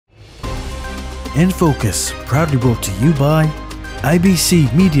Infocus, proudly brought to you by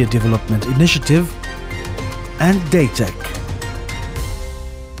IBC Media Development Initiative and Daytech.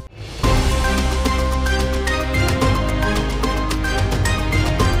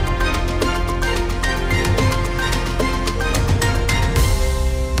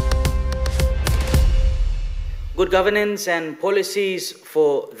 Good governance and policies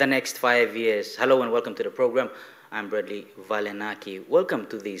for the next 5 years. Hello and welcome to the program. I'm Bradley Valenaki. Welcome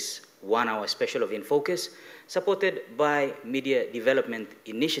to this 1-hour special of Infocus, supported by Media Development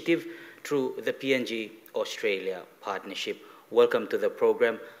Initiative through the PNG Australia Partnership. Welcome to the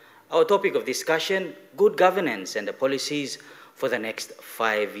program. Our topic of discussion, good governance and the policies for the next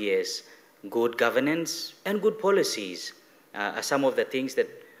 5 years. Good governance and good policies are some of the things that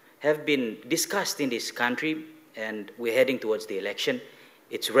have been discussed in this country, and we're heading towards the election.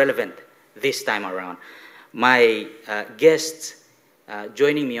 It's relevant this time around. My guests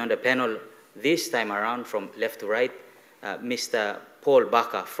joining me on the panel this time around from left to right, Mr. Paul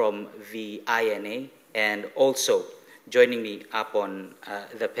Baka from the INA, and also joining me up on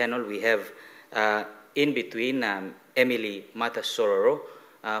the panel, we have in between Emily Matasororo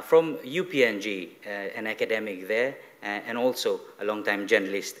from UPNG, an academic there, and also a long-time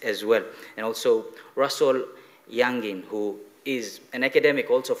journalist as well, and also Russell Yangin, who is an academic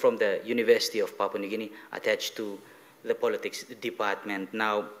also from the University of Papua New Guinea, attached to the politics department.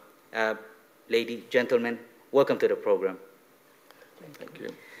 Now, ladies, gentlemen, welcome to the program. Thank you.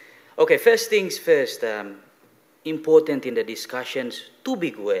 Okay, first things first, important in the discussions, two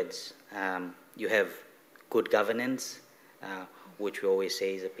big words. You have good governance, which we always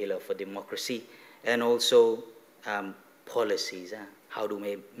say is a pillar for democracy, and also policies. How do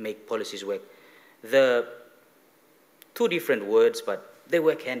we make policies work? The two different words, but they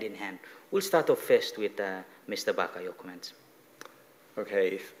work hand in hand. We'll start off first with Mr. Baka, your comments.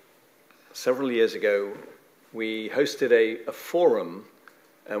 Okay. Several years ago, we hosted a forum,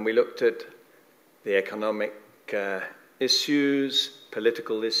 and we looked at the economic issues,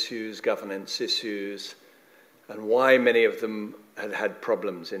 political issues, governance issues, and why many of them had had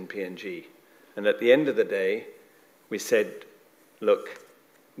problems in PNG. And at the end of the day, we said, look,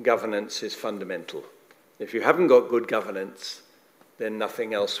 governance is fundamental. If you haven't got good governance, then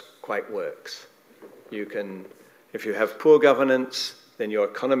nothing else quite works. If you have poor governance, then your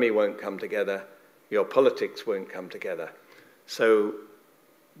economy won't come together, your politics won't come together. So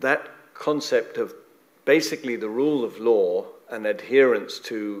that concept of basically the rule of law and adherence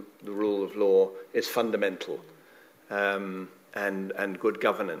to the rule of law is fundamental. And good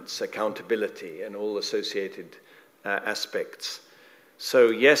governance, accountability, and all associated aspects.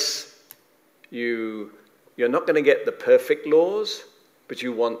 So yes, you're not going to get the perfect laws, but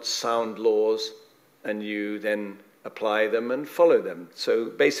you want sound laws, and you then apply them and follow them. So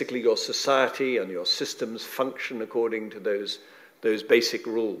basically your society and your systems function according to those basic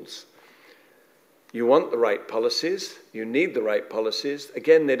rules. You want the right policies, you need the right policies.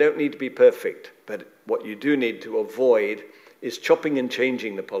 Again, they don't need to be perfect, but what you do need to avoid is chopping and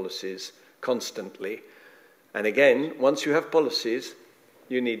changing the policies constantly. And again, once you have policies,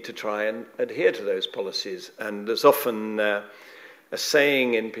 you need to try and adhere to those policies. And there's often a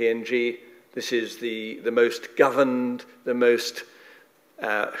saying in PNG, this is the most governed, the most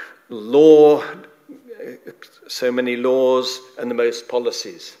law, so many laws, and the most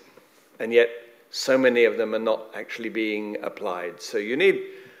policies. And yet, so many of them are not actually being applied. So you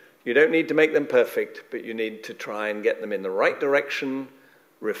don't need to make them perfect, but you need to try and get them in the right direction,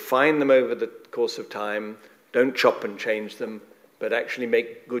 refine them over the course of time, don't chop and change them, but actually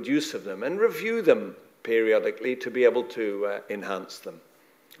make good use of them and review them periodically to be able to enhance them.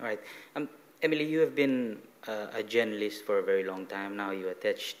 All right. Emily, you have been a journalist for a very long time now. You're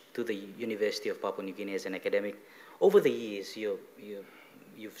attached to the University of Papua New Guinea as an academic. Over the years,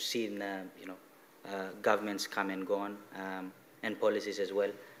 you've seen governments come and gone, and policies as well.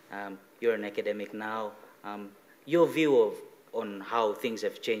 You're an academic now. Your view on how things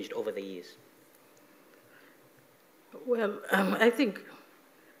have changed over the years? Well, I think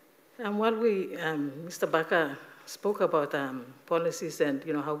while Mr. Baka spoke about policies and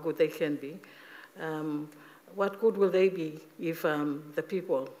how good they can be, what good will they be if the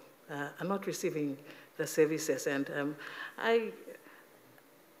people are not receiving the services? And I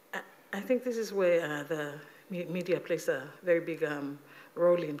think this is where the media plays a very big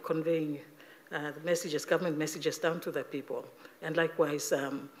role in conveying the messages, government messages, down to the people, and likewise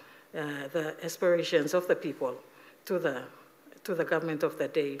the aspirations of the people to the government of the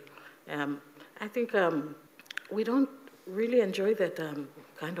day. I think we don't really enjoy that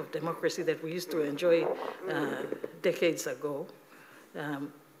kind of democracy that we used to enjoy decades ago.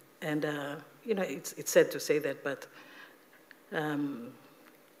 And, you know, it's sad to say that, but,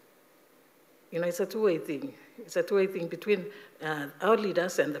 you know, it's a two-way thing. It's a two-way thing between our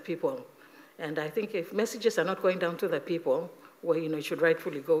leaders and the people. And I think if messages are not going down to the people, where, you know, it should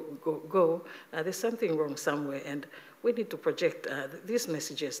rightfully go, there's something wrong somewhere. And we need to project these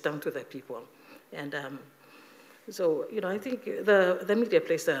messages down to the people. And so, you know, I think the media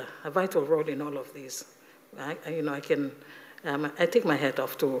plays a vital role in all of this. You know, I take my hat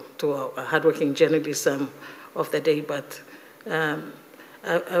off to a hardworking journalism of the day, but I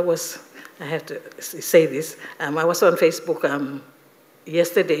have to say this. I was on Facebook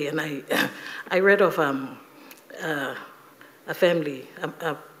yesterday, and I read of a family,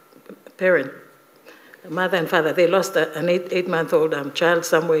 a parent, a mother and father. They lost an eight-month-old child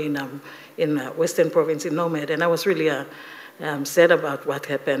somewhere in Western Province in Nomad, and I was really sad about what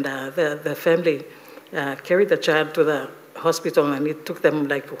happened. The family carried the child to the hospital, and it took them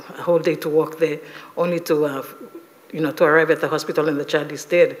like a whole day to walk there, only to you know, to arrive at the hospital and the child is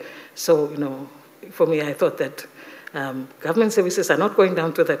dead. So, you know, for me, I thought that government services are not going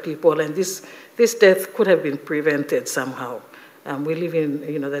down to the people, and this death could have been prevented somehow. We live in,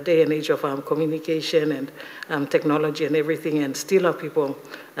 you know, the day and age of communication and technology and everything, and still our people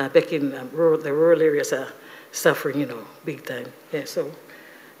back in the rural areas are suffering, you know, big time. Yeah, so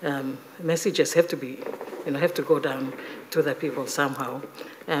messages have to be, you know, have to go down to the people somehow.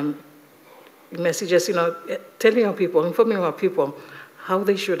 Messages, you know, telling our people, informing our people how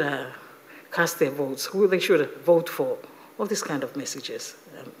they should cast their votes, who they should vote for, all these kind of messages.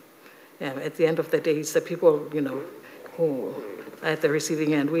 At the end of the day, it's the people, you know, who are at the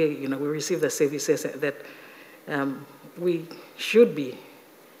receiving end. We receive the services that we should be.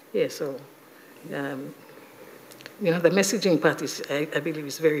 Yeah, so, you know, the messaging part is, I believe,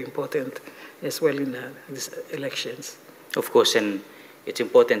 is very important as well in these elections. Of course, and it's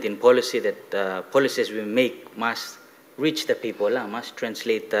important in policy that policies we make must reach the people, must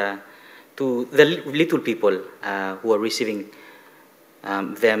translate to the little people who are receiving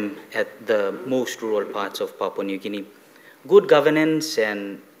them at the most rural parts of Papua New Guinea. Good governance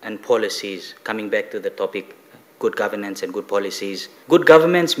and policies, coming back to the topic, good governance and good policies. Good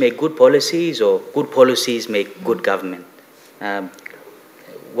governments make good policies, or good policies make good government.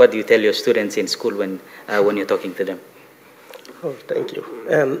 What do you tell your students in school when you're talking to them? Oh, thank you.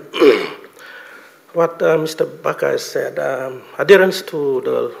 And what Mr. Baka has said, adherence to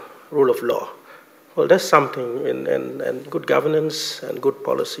the rule of law. Well, that's something in good governance and good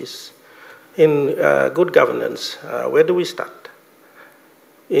policies. In good governance, where do we start?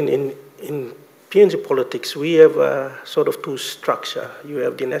 In PNG politics, we have a sort of two structure. You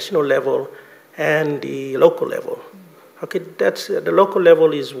have the national level and the local level. Okay, that's the local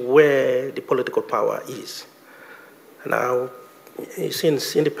level is where the political power is. Now,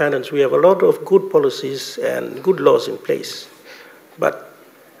 since independence, we have a lot of good policies and good laws in place. But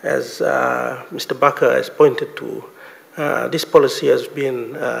as Mr. Baka has pointed to, this policy has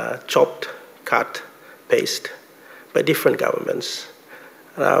been chopped, cut, pasted by different governments.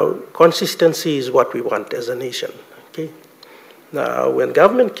 Now, consistency is what we want as a nation. Okay? Now, when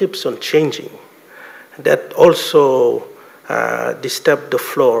government keeps on changing, that also disturbs the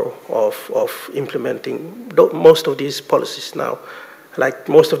flow of implementing most of these policies now. Like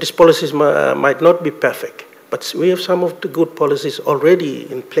most of these policies might not be perfect, but we have some of the good policies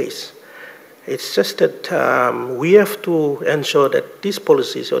already in place. It's just that we have to ensure that these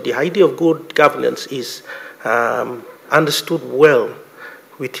policies, or the idea of good governance, is understood well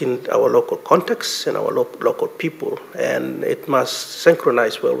within our local context and our local people, and it must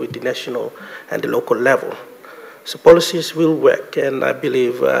synchronize well with the national and the local level. So policies will work, and I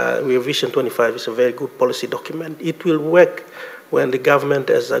believe Vision 25 is a very good policy document. It will work when the government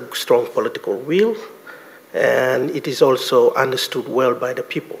has a strong political will, and it is also understood well by the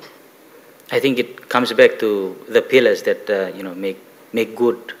people. I think it comes back to the pillars that make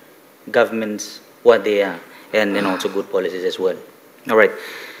good governments what they are, and then also good policies as well. All right.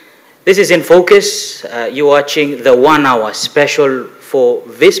 This is In Focus. You're watching the 1 hour special for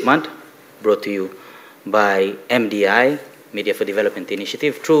this month, brought to you by MDI, Media for Development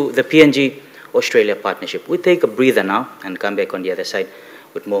Initiative, through the PNG Australia Partnership. We'll take a breather now and come back on the other side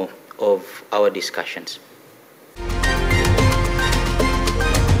with more of our discussions.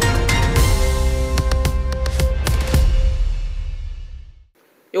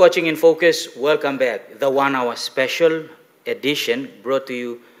 You're watching In Focus. Welcome back. The 1 hour special edition brought to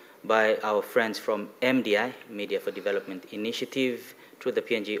you by our friends from MDI, Media for Development Initiative, through the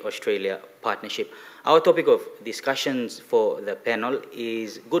PNG Australia Partnership. Our topic of discussions for the panel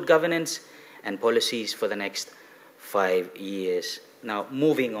is good governance and policies for the next 5 years. Now,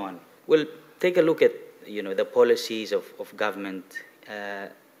 moving on, we'll take a look at the policies of government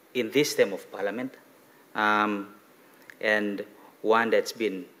in this term of Parliament, and one that's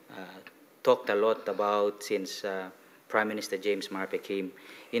been talked a lot about since Prime Minister James Marape came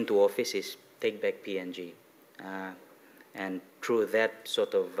into office is Take Back PNG. And through that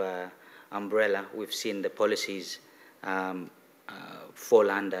sort of umbrella, we've seen the policies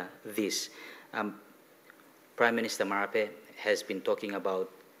fall under this. Prime Minister Marape has been talking about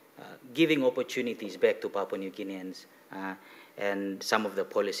giving opportunities back to Papua New Guineans, and some of the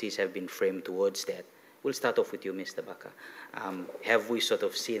policies have been framed towards that. We'll start off with you, Mr. Baka. Have we sort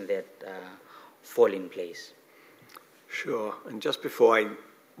of seen that fall in place? Sure. And just before I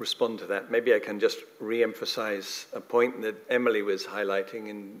respond to that, maybe I can just re-emphasize a point that Emily was highlighting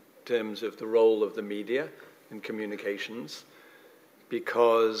in terms of the role of the media in communications,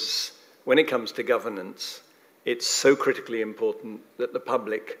 because when it comes to governance, it's so critically important that the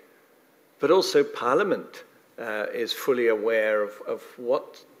public, but also Parliament, is fully aware of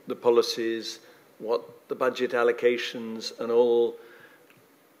what the policies, what the budget allocations and all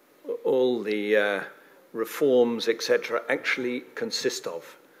the reforms, etc., actually consist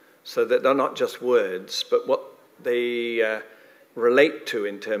of, so that they're not just words, but what they relate to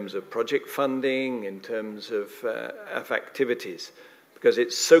in terms of project funding, in terms of activities, because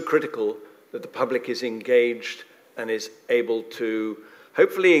it's so critical that the public is engaged and is able to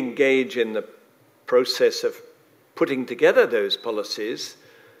hopefully engage in the process of putting together those policies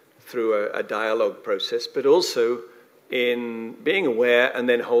through a dialogue process, but also in being aware and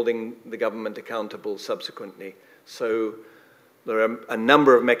then holding the government accountable subsequently. So there are a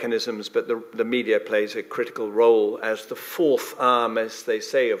number of mechanisms, but the media plays a critical role as the fourth arm, as they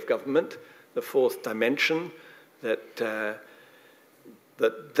say, of government, the fourth dimension, that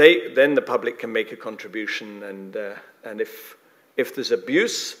then the public can make a contribution, and if there's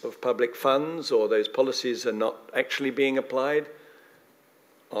abuse of public funds or those policies are not actually being applied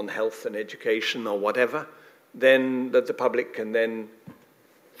on health and education or whatever, then that the public can then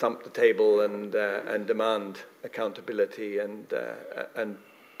thump the table and demand accountability and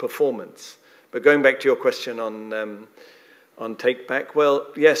performance. But going back to your question on Take Back, well,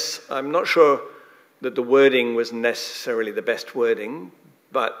 yes, I'm not sure that the wording was necessarily the best wording,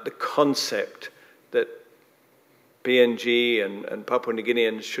 but the concept that PNG and Papua New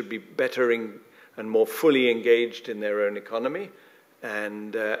Guineans should be better and more fully engaged in their own economy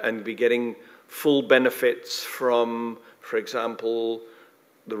and be getting full benefits from, for example,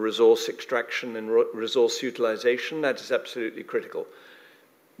 the resource extraction and resource utilization, that is absolutely critical.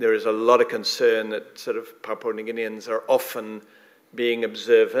 There is a lot of concern that sort of Papua New Guineans are often being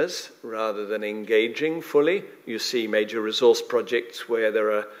observers rather than engaging fully. You see major resource projects where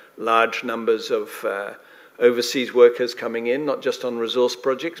there are large numbers of overseas workers coming in, not just on resource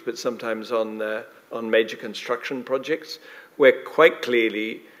projects, but sometimes on major construction projects, where quite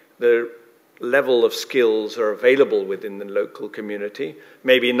clearly the level of skills are available within the local community.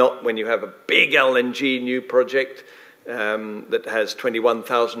 Maybe not when you have a big LNG new project that has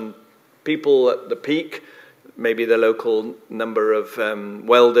 21,000 people at the peak. Maybe the local number of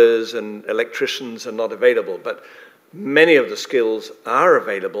welders and electricians are not available, but many of the skills are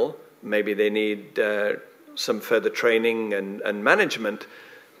available. Maybe they need some further training and management,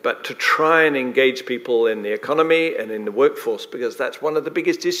 but to try and engage people in the economy and in the workforce, because that's one of the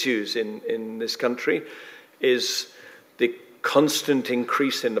biggest issues in this country, is the constant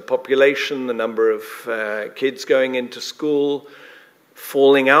increase in the population, the number of kids going into school,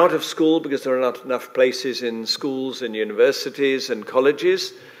 falling out of school because there are not enough places in schools and universities and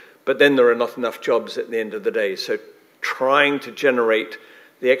colleges, but then there are not enough jobs at the end of the day. So trying to generate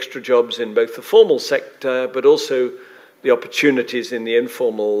the extra jobs in both the formal sector, but also the opportunities in the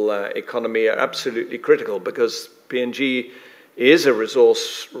informal economy are absolutely critical, because PNG is a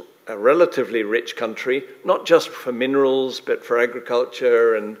relatively rich country, not just for minerals, but for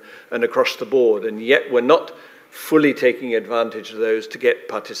agriculture and across the board. And yet we're not fully taking advantage of those to get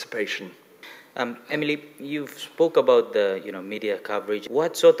participation. Emily, you've spoke about the media coverage.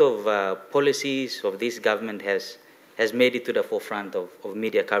 What sort of policies of this government has made it to the forefront of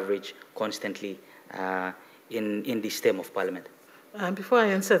media coverage constantly in this term of Parliament? Before I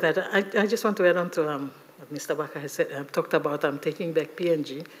answer that, I just want to add on to what Mr. Baka has said, talked about taking back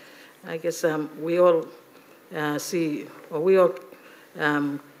PNG. I guess we all see, or we all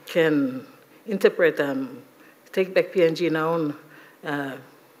can interpret take back PNG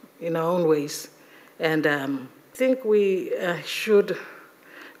in our own ways. And I think we should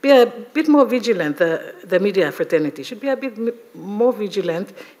be a bit more vigilant, the media fraternity should be a bit more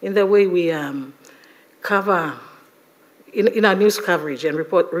vigilant in the way we cover in our news coverage and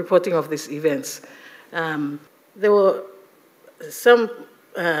reporting of these events. There were some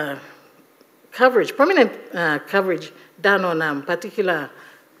prominent coverage done on particular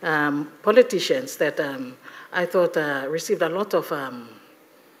politicians that I thought received a lot of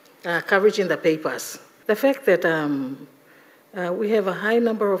coverage in the papers. The fact that we have a high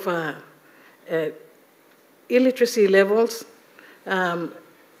number of illiteracy levels,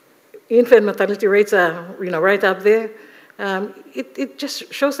 infant mortality rates are right up there. It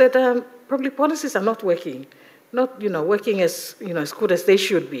just shows that probably policies are not working, working as as good as they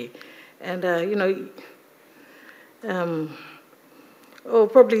should be, and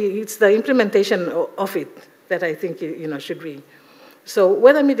probably it's the implementation of it that I think should be. So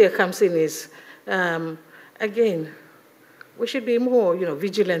where the media comes in is again, we should be more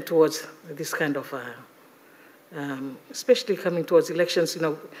vigilant towards this kind of. Especially coming towards elections,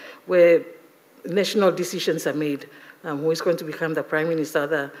 where national decisions are made. Who is going to become the prime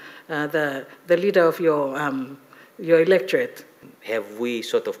minister, the leader of your electorate? Have we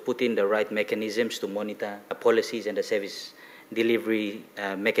sort of put in the right mechanisms to monitor policies and the service delivery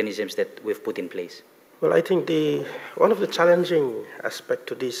mechanisms that we've put in place? Well, I think one of the challenging aspects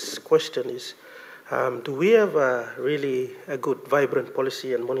to this question is, do we have a good, vibrant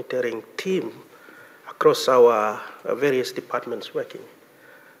policy and monitoring team across our various departments working?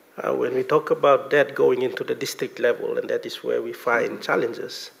 When we talk about that going into the district level, and that is where we find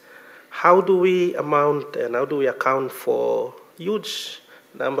challenges, how do we amount and how do we account for huge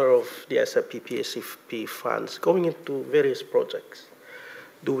number of the SRP, PSFP funds going into various projects?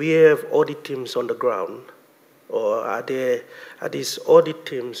 Do we have audit teams on the ground, or are these audit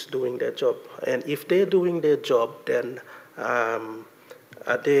teams doing their job? And if they're doing their job, then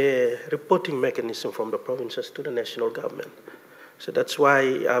are there reporting mechanism from the provinces to the national government? So that's why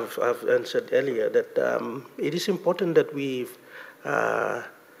I've answered earlier that it is important that we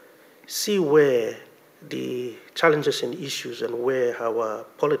see where the challenges and issues and where our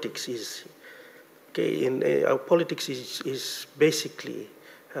politics is. Okay, our politics is basically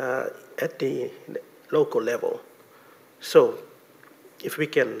at the local level. So if we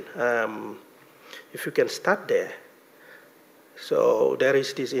can start there. So there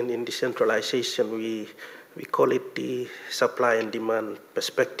is this in decentralization, we call it the supply and demand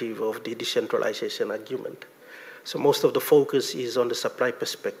perspective of the decentralization argument. So most of the focus is on the supply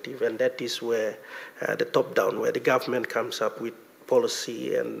perspective, and that is where the top-down, where the government comes up with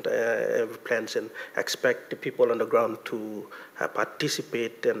policy and plans and expect the people on the ground to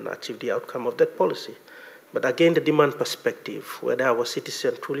participate and achieve the outcome of that policy. But again, the demand perspective, whether our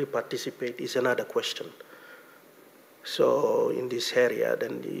citizens truly participate, is another question. So in this area,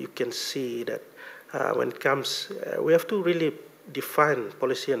 then you can see that when it comes, we have to really define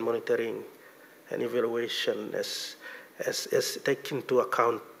policy and monitoring and evaluation as taking into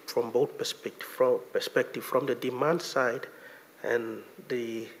account from both perspective, from the demand side and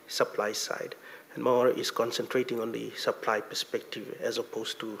the supply side. And more is concentrating on the supply perspective as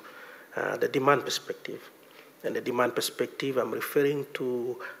opposed to the demand perspective. And the demand perspective, I'm referring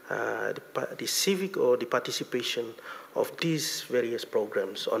to the civic or the participation of these various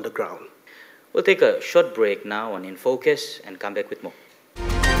programs on the ground. We'll take a short break now on Infocus and come back with more.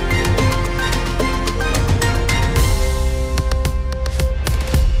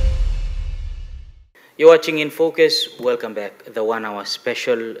 You're watching Infocus. Welcome back. The 1 hour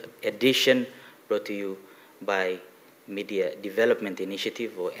special edition brought to you by Media Development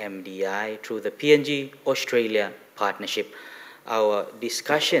Initiative, or MDI, through the PNG Australia Partnership. Our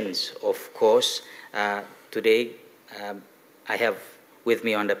discussions, of course, today I have with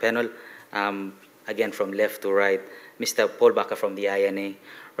me on the panel, again from left to right, Mr. Paul Baka from the INA,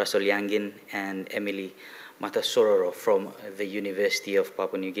 Russell Yangin, and Emily Matasororo from the University of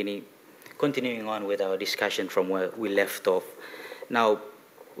Papua New Guinea. Continuing on with our discussion from where we left off. Now,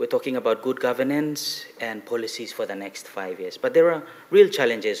 we're talking about good governance and policies for the next 5 years. But there are real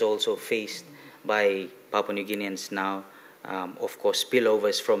challenges also faced by Papua New Guineans now. Of course,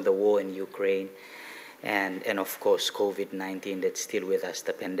 spillovers from the war in Ukraine, and of course, COVID-19 that's still with us,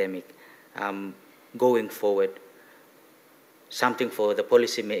 the pandemic. Going forward, something for the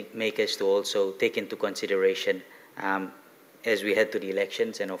policy makers to also take into consideration as we head to the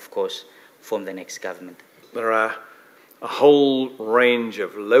elections and, of course, form the next government. There are a whole range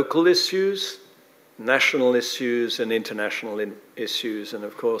of local issues, national issues, and international issues. And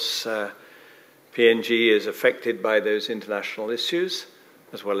of course, PNG is affected by those international issues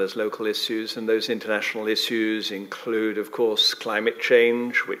as well as local issues. And those international issues include, of course, climate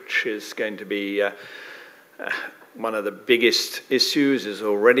change, which is going to be one of the biggest issues, is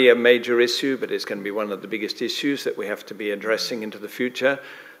already a major issue, but it's going to be one of the biggest issues that we have to be addressing into the future.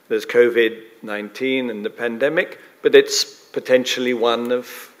 There's COVID-19 and the pandemic, but it's potentially one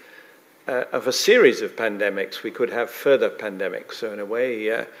of a series of pandemics. We could have further pandemics. So in a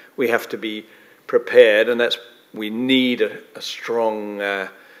way, we have to be prepared, and we need a strong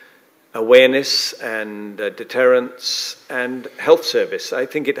awareness and deterrence and health service. I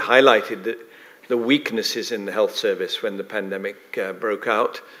think it highlighted the weaknesses in the health service when the pandemic broke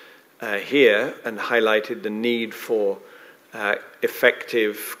out here, and highlighted the need for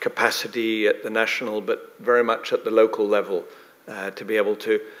effective capacity at the national, but very much at the local level, to be able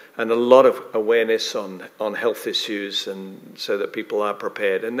to, and a lot of awareness on health issues, and so that people are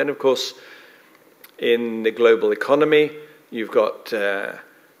prepared. And then, of course, in the global economy, you've got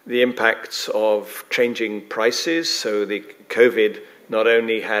the impacts of changing prices. So the COVID not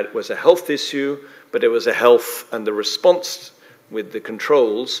only was a health issue, but it was a health, and the response with the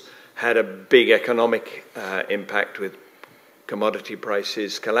controls had a big economic impact, with commodity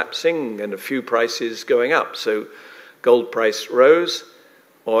prices collapsing and a few prices going up. So gold price rose,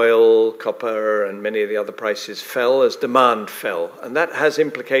 oil, copper, and many of the other prices fell as demand fell. And that has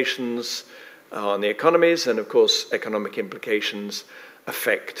implications on the economies, and of course economic implications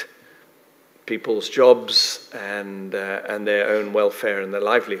affect people's jobs and their own welfare and their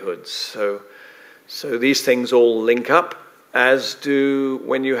livelihoods. So these things all link up, as do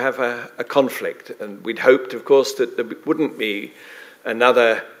when you have a conflict. And we'd hoped, of course, that there wouldn't be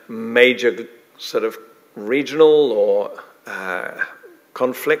another major sort of regional or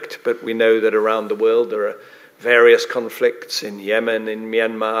conflict, but we know that around the world there are various conflicts in Yemen, in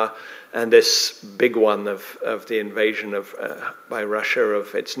Myanmar, and this big one of the invasion by Russia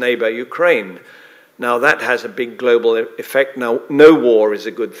of its neighbor, Ukraine. Now that has a big global effect. Now, no war is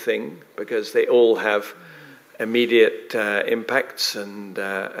a good thing, because they all have immediate impacts and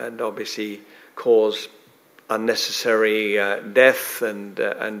obviously cause unnecessary death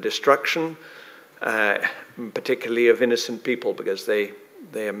and destruction, particularly of innocent people, because they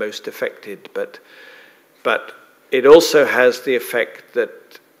are most affected. But it also has the effect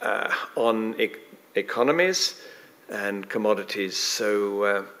that on economies and commodities.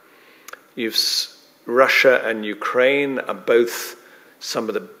 So Russia and Ukraine are both some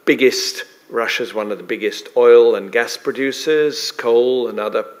of the biggest. Russia's one of the biggest oil and gas producers, coal and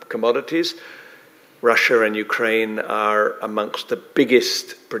other commodities. Russia and Ukraine are amongst the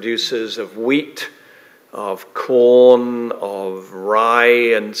biggest producers of wheat, of corn, of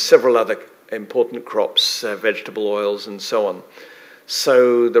rye, and several other important crops, vegetable oils, and so on.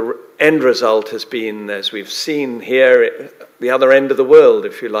 So the end result has been, as we've seen here, the other end of the world,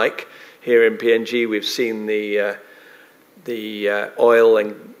 if you like. Here in PNG, we've seen the oil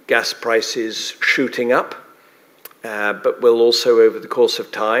and gas prices shooting up, but we'll also, over the course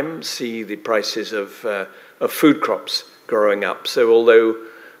of time, see the prices of food crops growing up. So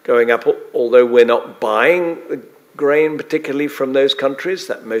although we're not buying the grain particularly from those countries,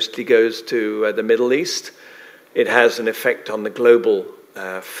 that mostly goes to the Middle East, it has an effect on the global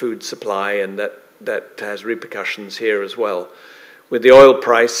food supply, and that has repercussions here as well. With the oil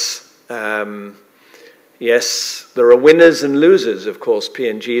price, yes, there are winners and losers. Of course,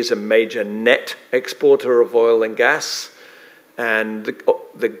 PNG is a major net exporter of oil and gas, and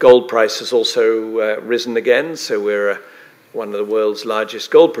the gold price has also risen again, so we're one of the world's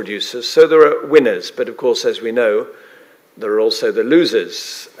largest gold producers. So there are winners, but of course, as we know, there are also the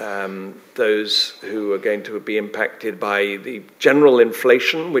losers, those who are going to be impacted by the general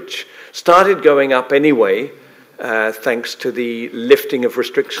inflation, which started going up anyway, thanks to the lifting of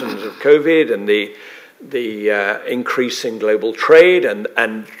restrictions of COVID and the increase in global trade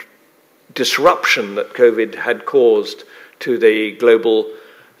and disruption that COVID had caused to the global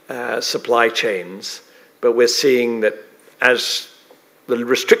supply chains. But we're seeing that as the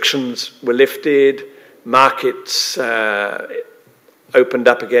restrictions were lifted, markets opened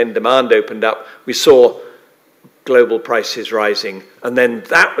up again, demand opened up, we saw global prices rising. And then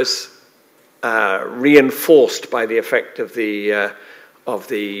that was reinforced by the effect of the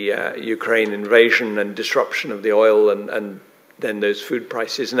Ukraine invasion and disruption of the oil and then those food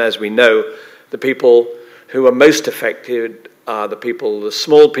prices. And as we know, the people who are most affected are the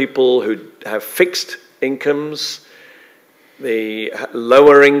small people who have fixed incomes, the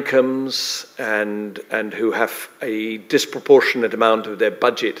lower incomes, and who have a disproportionate amount of their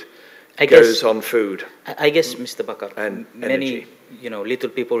budget goes on food. I guess, Mr. Bakar, and many energy. Little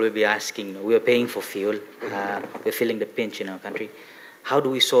people will be asking, we're paying for fuel, we're feeling the pinch in our country. How do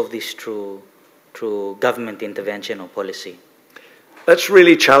we solve this through government intervention or policy? That's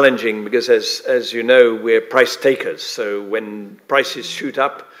really challenging because, as you know, we're price takers. So when prices shoot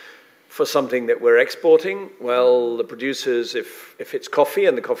up for something that we're exporting, well, the producers, if it's coffee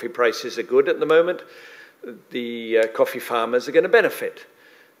and the coffee prices are good at the moment, the coffee farmers are going to benefit.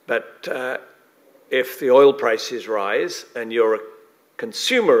 But if the oil prices rise and you're a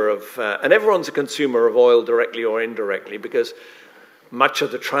consumer of, and everyone's a consumer of oil directly or indirectly, because much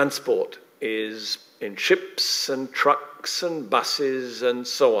of the transport is in ships and trucks and buses and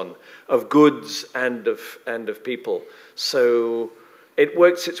so on, of goods and of people. So it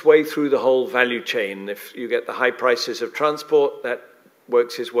works its way through the whole value chain. If you get the high prices of transport, that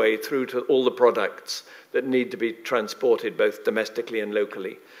works its way through to all the products that need to be transported, both domestically and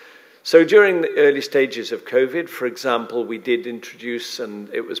locally. So during the early stages of COVID, for example, we did introduce, and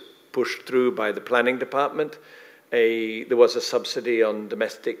it was pushed through by the planning department, there was a subsidy on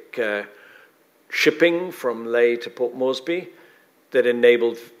domestic shipping from Lae to Port Moresby that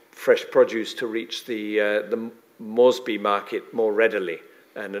enabled fresh produce to reach the Moresby market more readily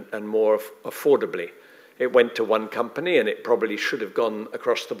and more affordably. It went to one company, and it probably should have gone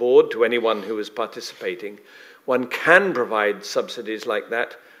across the board to anyone who was participating. One can provide subsidies like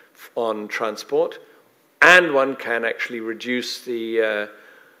that on transport, and one can actually reduce the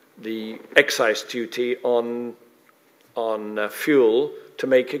excise duty on fuel to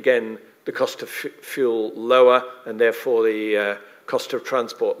make, again, the cost of fuel lower and therefore the cost of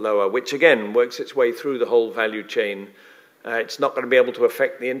transport lower, which again works its way through the whole value chain. It's not going to be able to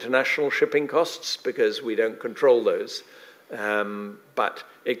affect the international shipping costs because we don't control those, but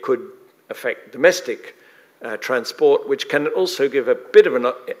it could affect domestic transport, which can also give a bit of an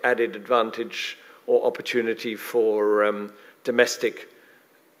added advantage or opportunity for domestic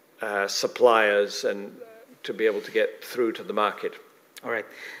suppliers and to be able to get through to the market. All right.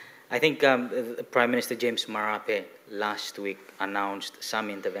 I think Prime Minister James Marape last week announced some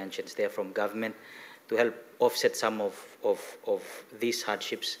interventions there from government to help offset some of these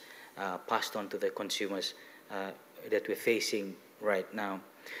hardships passed on to the consumers that we're facing right now.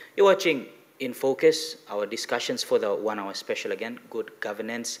 You're watching In Focus, our discussions for the 1 hour special again, good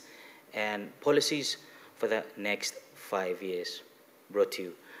governance and policies for the next 5 years, brought to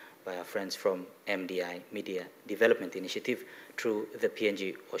you by our friends from MDI, Media Development Initiative, through the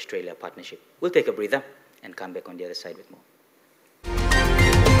PNG Australia Partnership. We'll take a breather and come back on the other side with more.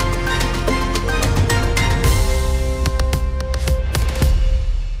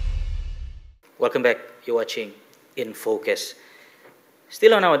 Welcome back. You're watching In Focus.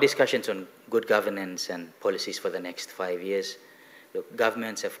 Still on our discussions on good governance and policies for the next 5 years. Look,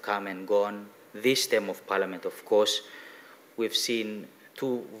 governments have come and gone. This term of Parliament, of course, we've seen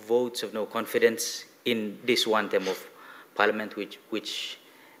 2 votes of no confidence in this one term of Parliament, which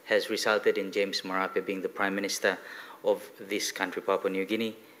has resulted in James Marape being the Prime Minister of this country, Papua New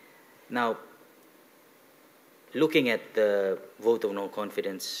Guinea. Now, looking at the vote of no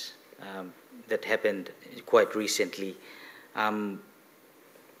confidence that happened quite recently,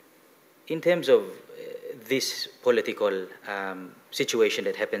 in terms of this political situation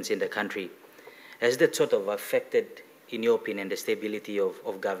that happens in the country, has that sort of affected, in your opinion, the stability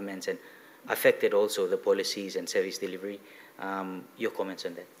of governments and affected also the policies and service delivery? Your comments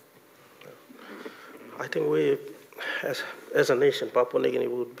on that? I think we, as a nation, Papua New Guinea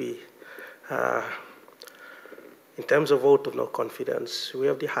would be, in terms of vote of no confidence, we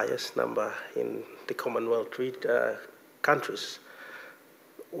have the highest number in the Commonwealth countries.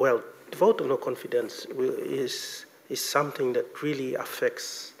 Well, the vote of no confidence is something that really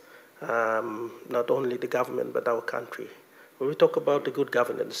affects not only the government but our country. When we talk about the good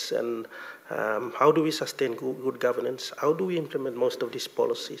governance and how do we sustain good governance, how do we implement most of these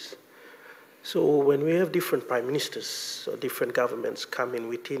policies? So when we have different prime ministers or different governments come in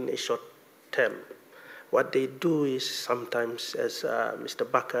within a short term, what they do is sometimes, as Mr.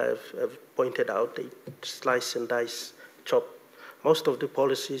 Baka have pointed out, they slice and dice, chop most of the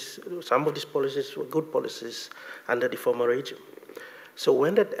policies. Some of these policies were good policies under the former regime. So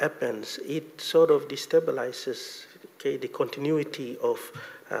when that happens, it sort of destabilizes the continuity of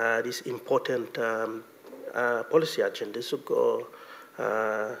these important policy agendas or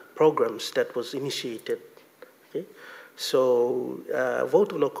programs that was initiated. Okay? So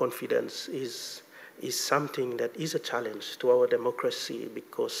vote of no confidence is something that is a challenge to our democracy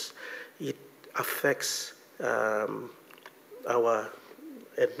because it affects our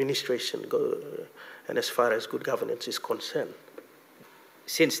administration and as far as good governance is concerned.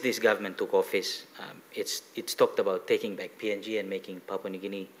 Since this government took office, it's talked about taking back PNG and making Papua New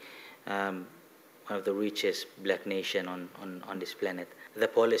Guinea one of the richest black nation on this planet. The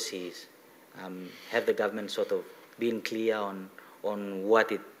policies, have the government sort of been clear on on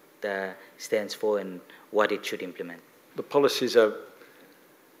what it stands for and what it should implement? The policies are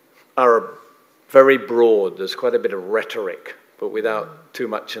very broad. There's quite a bit of rhetoric, but without too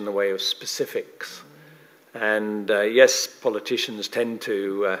much in the way of specifics. And yes, politicians tend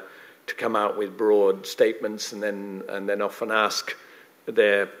to come out with broad statements and then often ask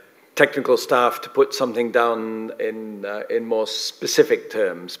their technical staff to put something down in more specific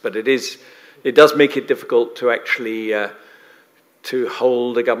terms. But it does make it difficult to actually to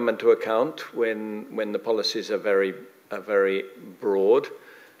hold the government to account when the policies are very broad.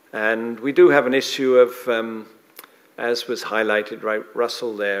 And we do have an issue of, as was highlighted, right,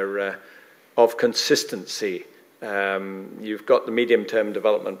 Russell, there, of consistency. You've got the medium-term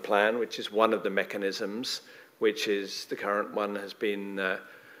development plan, which is one of the mechanisms, which is the current one has been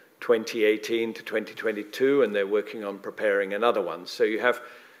 2018 to 2022, and they're working on preparing another one. So you have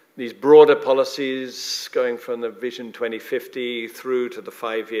these broader policies going from the Vision 2050 through to the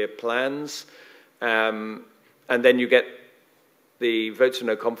 5-year plans, and then you get the votes of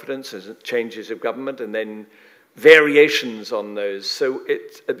no confidence as changes of government, and then variations on those. So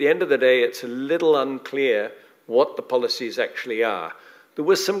at the end of the day, it's a little unclear what the policies actually are. There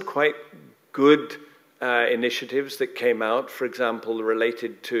were some quite good initiatives that came out, for example,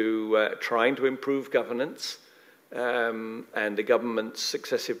 related to trying to improve governance, and the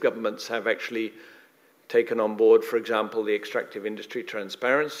successive governments have actually taken on board, for example, the Extractive Industry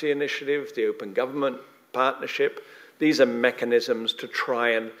Transparency Initiative, the Open Government Partnership. These are mechanisms to try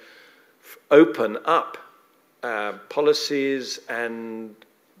and open up policies and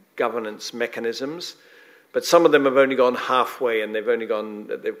governance mechanisms, but some of them have only gone halfway, and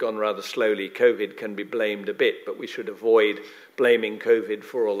they've gone rather slowly. COVID can be blamed a bit, but we should avoid blaming COVID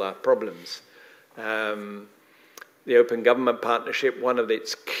for all our problems. The Open Government Partnership, one of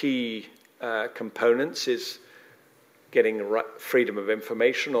its key components is getting freedom of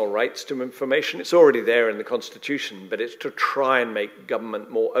information or rights to information. It's already there in the Constitution, but it's to try and make government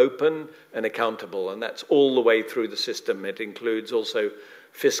more open and accountable, and that's all the way through the system. It includes also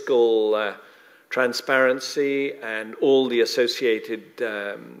fiscal transparency and all the associated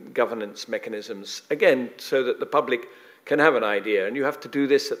governance mechanisms, again, so that the public can have an idea. And you have to do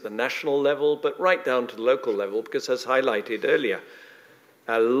this at the national level, but right down to the local level, because as highlighted earlier,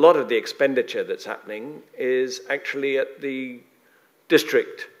 a lot of the expenditure that's happening is actually at the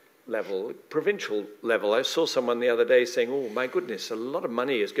district level, provincial level. I saw someone the other day saying, oh my goodness, a lot of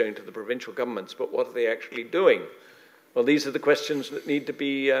money is going to the provincial governments, but what are they actually doing? Well, these are the questions that need to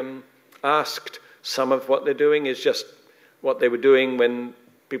be asked. Some of what they're doing is just what they were doing when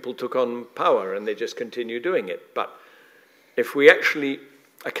people took on power, and they just continue doing it. But if we actually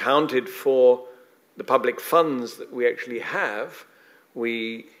accounted for the public funds that we actually have,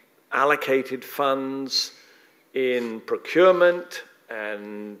 we allocated funds in procurement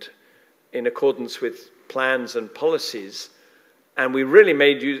and in accordance with plans and policies, and we really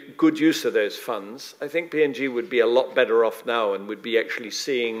made good use of those funds, I think PNG would be a lot better off now and would be actually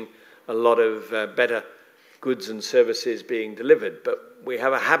seeing a lot of better goods and services being delivered. But we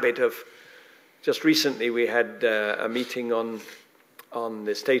have a habit of, just recently we had a meeting on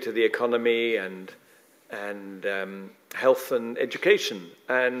the state of the economy and health and education.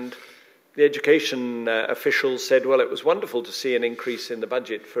 And the education officials said, well, it was wonderful to see an increase in the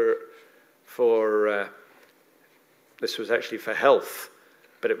budget for this was actually for health,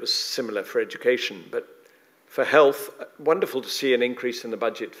 but it was similar for education. But for health, wonderful to see an increase in the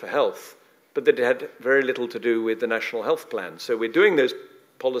budget for health, but that it had very little to do with the National Health Plan. So we're doing those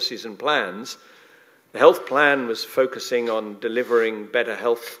policies and plans. The health plan was focusing on delivering better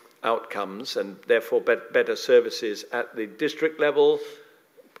health outcomes and therefore better services at the district level,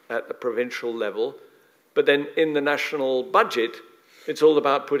 at the provincial level. But then in the national budget, it's all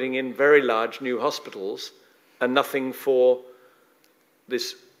about putting in very large new hospitals and nothing for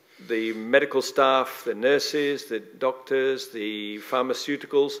the medical staff, the nurses, the doctors, the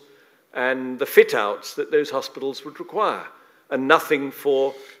pharmaceuticals, and the fit-outs that those hospitals would require, and nothing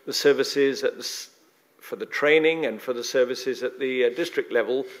for the services for the training and for the services at the district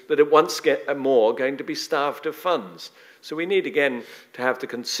level that at once get more going to be starved of funds. So we need, again, to have the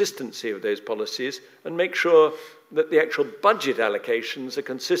consistency of those policies and make sure that the actual budget allocations are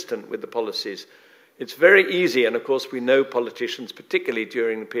consistent with the policies. It's very easy, and of course we know politicians, particularly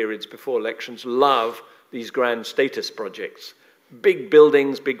during the periods before elections, love these grand status projects. Big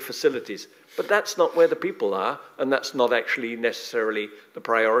buildings, big facilities. But that's not where the people are, and that's not actually necessarily the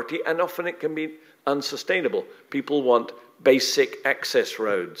priority, and often it can be unsustainable. People want basic access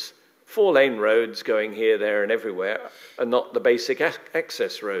roads. 4-lane roads going here, there, and everywhere are not the basic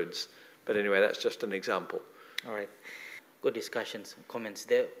access roads. But anyway, that's just an example. All right. Good discussions, comments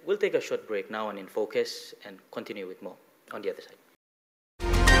there. We'll take a short break now on Infocus and continue with more on the other side.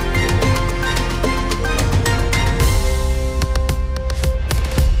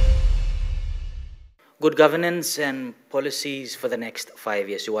 Good governance and policies for the next 5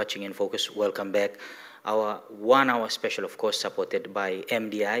 years. You're watching Infocus. Welcome back. Our 1 hour special, of course, supported by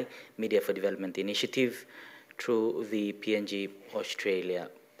MDI, Media for Development Initiative, through the PNG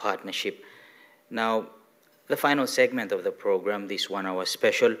Australia partnership. Now, the final segment of the program, this 1 hour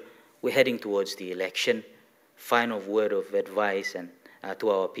special, we're heading towards the election. Final word of advice and to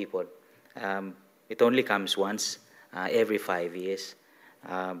our people. It only comes once, every 5 years.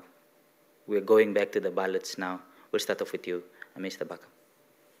 We're going back to the ballots now. We'll start off with you, Mr. Baka.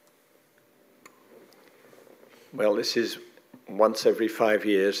 Well, this is once every 5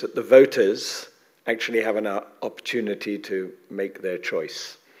 years that the voters actually have an opportunity to make their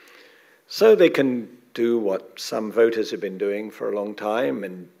choice. So they can do what some voters have been doing for a long time,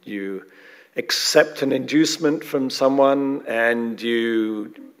 and you accept an inducement from someone and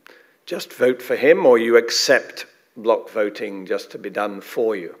you just vote for him, or you accept block voting just to be done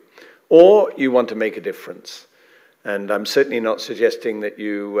for you. Or you want to make a difference. And I'm certainly not suggesting that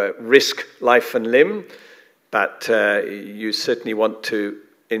you risk life and limb, but you certainly want to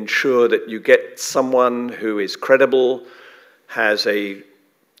ensure that you get someone who is credible, has a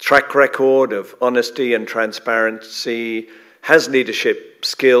track record of honesty and transparency, has leadership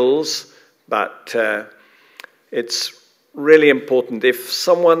skills, but it's really important if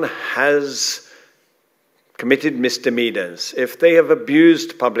someone has committed misdemeanors, if they have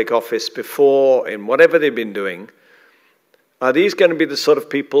abused public office before in whatever they've been doing, are these going to be the sort of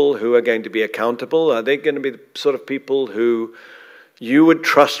people who are going to be accountable? Are they going to be the sort of people who you would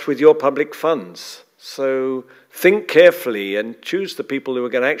trust with your public funds? So think carefully and choose the people who are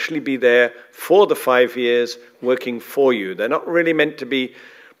going to actually be there for the 5 years working for you. They're not really meant to be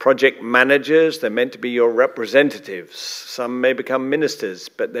project managers, they're meant to be your representatives. Some may become ministers,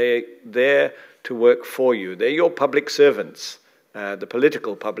 but they're there to work for you. They're your public servants, the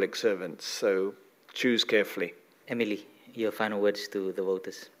political public servants, so choose carefully. Emily, your final words to the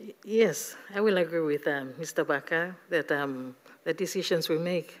voters. Yes, I will agree with Mr. Baka that the decisions we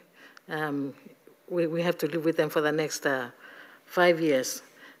make, we have to live with them for the next 5 years.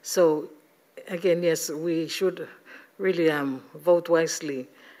 So again, yes, we should really vote wisely.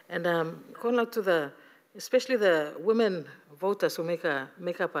 And call out to especially the women voters who make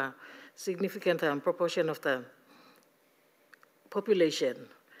up a significant proportion of the population.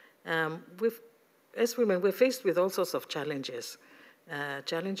 As women, we're faced with all sorts of challenges.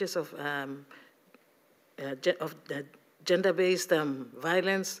 Challenges of gender-based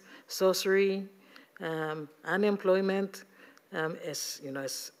violence, sorcery, unemployment, as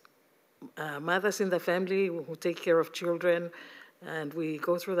mothers in the family who take care of children, and we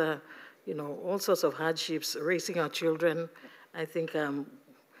go through all sorts of hardships raising our children. I think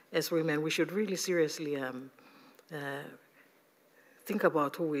as women, we should really seriously think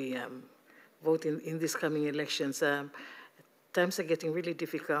about who we vote in these coming elections. Times are getting really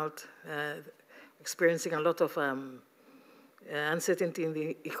difficult, experiencing a lot of uncertainty in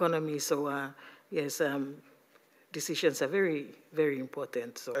the economy. So yes, decisions are very, very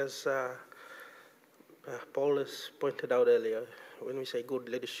important. So. As Paul has pointed out earlier, when we say good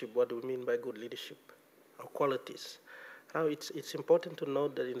leadership, what do we mean by good leadership? Or qualities? Now, it's important to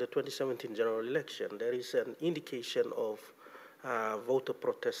note that in the 2017 general election, there is an indication of voter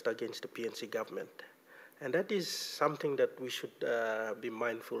protest against the PNC government. And that is something that we should be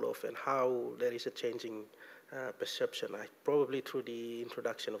mindful of, and how there is a changing perception, probably through the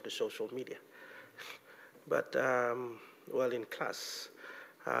introduction of the social media. But, well, in class,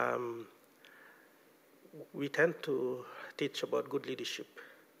 we tend to teach about good leadership.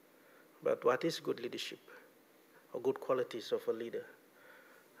 But what is good leadership, or good qualities of a leader?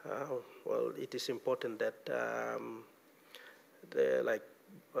 Well, it is important that, like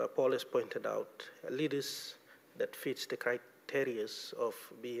Paul has pointed out, leaders that fits the criteria of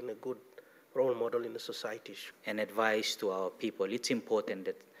being a good role model in the society. And advice to our people. It's important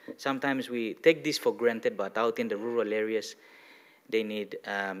that sometimes we take this for granted, but out in the rural areas, they need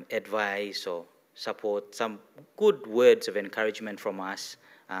advice or support, some good words of encouragement from us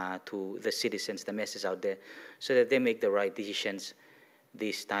to the citizens, the masses out there, so that they make the right decisions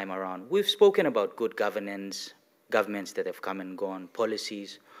this time around. We've spoken about good governance, governments that have come and gone,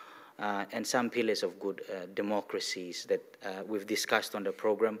 policies, and some pillars of good democracies that we've discussed on the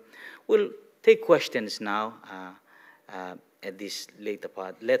program. We'll take questions now at this later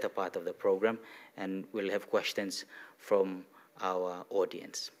part of the program, and we'll have questions from our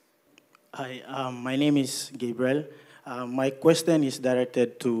audience. Hi, my name is Gabriel. My question is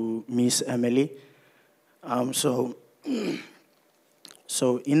directed to Ms. Emily. So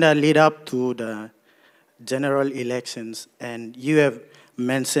in the lead up to the general elections, and you have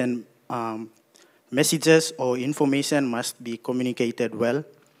mentioned messages or information must be communicated well.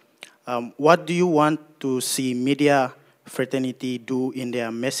 What do you want to see media fraternity do in their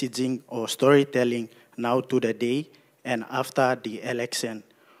messaging or storytelling now to the day and after the election?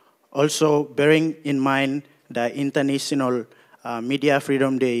 Also, bearing in mind the International Media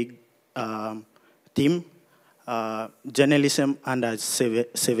Freedom Day theme, journalism under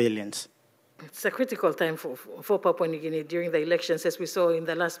surveillance. It's a critical time for Papua New Guinea during the elections, as we saw in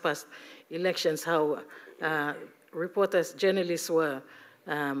the past elections, how reporters, journalists were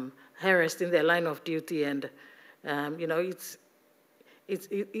harassed in their line of duty, and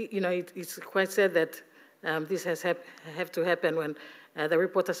it's quite sad that this has have to happen when the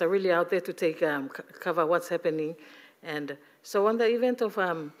reporters are really out there to take cover what's happening. And so on the event of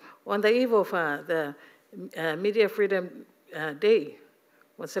on the eve of the Media Freedom Day,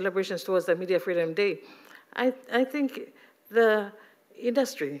 or celebrations towards the Media Freedom Day, I think the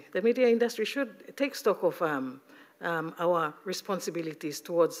media industry should take stock of our responsibilities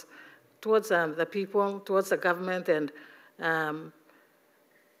towards the people, towards the government, and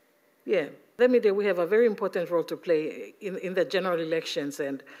the media, we have a very important role to play in the general elections.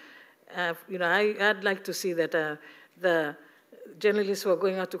 And I'd like to see that the journalists who are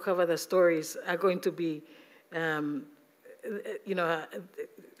going out to cover the stories are going to be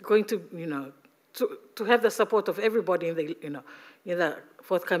going to have the support of everybody in the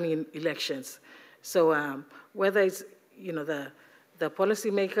forthcoming elections. So whether it's the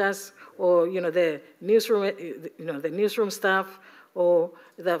policymakers or the newsroom staff or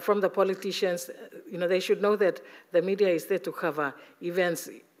from the politicians, they should know that the media is there to cover events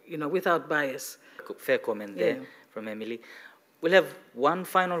without bias. Fair comment there from Emily. We'll have one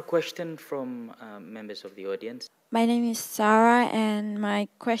final question from members of the audience. My name is Sarah, and my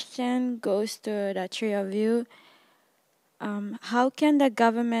question goes to the three of you. How can the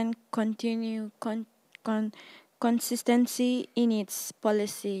government continue consistency in its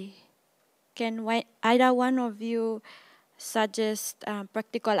policy? Can either one of you suggest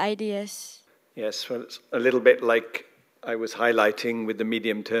practical ideas? Yes, well, it's a little bit like I was highlighting with the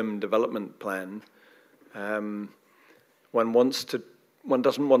medium-term development plan. One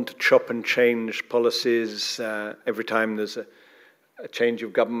doesn't want to chop and change policies every time there's a change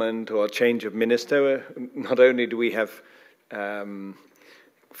of government or a change of minister. Not only do we have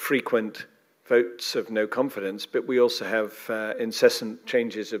frequent votes of no confidence, but we also have incessant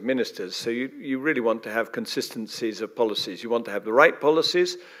changes of ministers. So you really want to have consistencies of policies. You want to have the right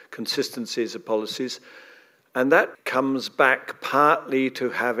policies, consistencies of policies, and that comes back partly to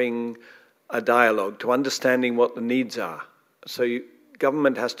having a dialogue, to understanding what the needs are. So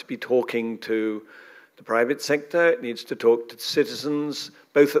government has to be talking to the private sector, it needs to talk to citizens,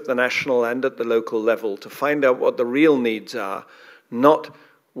 both at the national and at the local level, to find out what the real needs are, not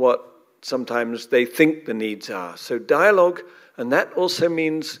what sometimes they think the needs are. So dialogue, and that also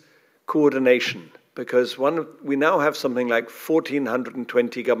means coordination, because we now have something like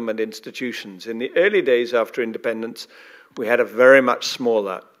 1,420 government institutions. In the early days after independence, we had a very much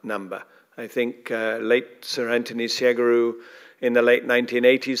smaller number. I think late Sir Anthony Siagaru in the late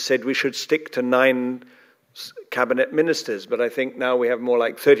 1980s said we should stick to 9 cabinet ministers, but I think now we have more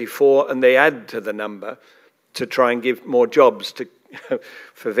like 34, and they add to the number to try and give more jobs to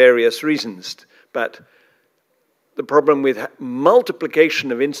for various reasons. But the problem with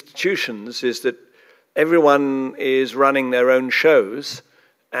multiplication of institutions is that everyone is running their own shows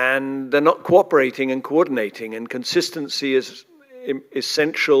and they're not cooperating and coordinating, and consistency is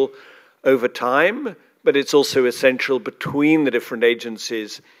essential over time, but it's also essential between the different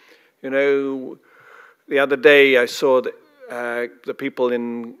agencies. The other day I saw that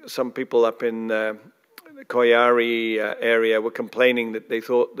some people up in the Koyari area were complaining that they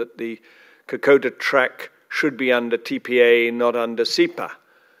thought that the Kokoda track should be under TPA, not under SEPA.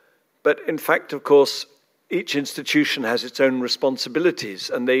 But in fact, of course, each institution has its own responsibilities,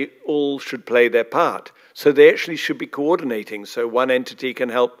 and they all should play their part. So they actually should be coordinating. So one entity can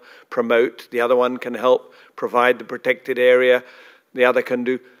help promote, the other one can help provide the protected area, the other can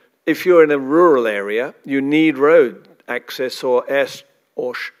do. If you're in a rural area, you need road access or air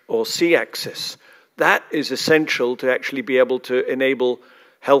or sea access. That is essential to actually be able to enable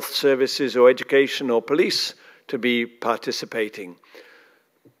health services or education or police to be participating.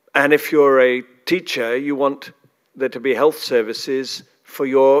 And if you're a teacher, you want there to be health services for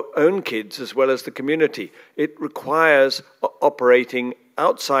your own kids as well as the community. It requires operating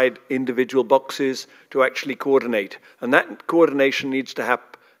outside individual boxes to actually coordinate. And that coordination needs to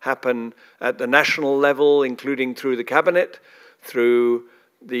happen at the national level, including through the cabinet, through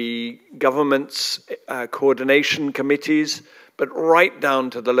the government's coordination committees, but right down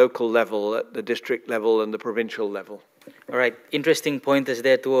to the local level, at the district level and the provincial level. All right, interesting pointers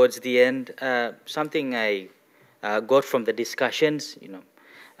there towards the end. Something I got from the discussions,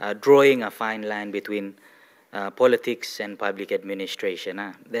 drawing a fine line between politics and public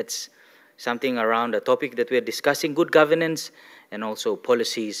administration. That's something around a topic that we're discussing, good governance and also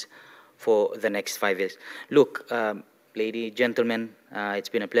policies for the next 5 years. Look, lady, gentlemen, it's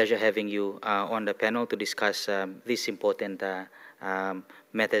been a pleasure having you on the panel to discuss these important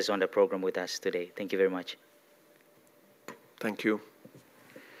matters on the program with us today. Thank you very much. Thank you.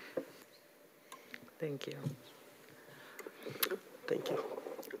 Thank you. Thank you.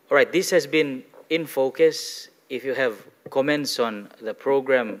 All right, this has been In Focus. If you have comments on the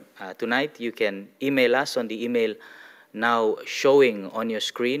program tonight, you can email us on the email now showing on your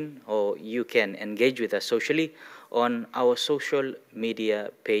screen, or you can engage with us socially on our social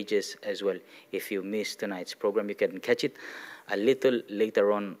media pages as well. If you missed tonight's program, you can catch it a little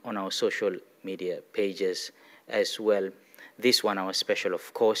later on our social media pages as well. This 1 hour special,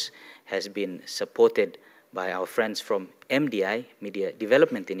 of course, has been supported by our friends from MDI, Media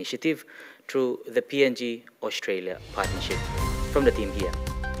Development Initiative, through the PNG Australia Partnership. From the team here,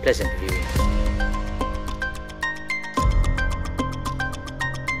 pleasant viewing.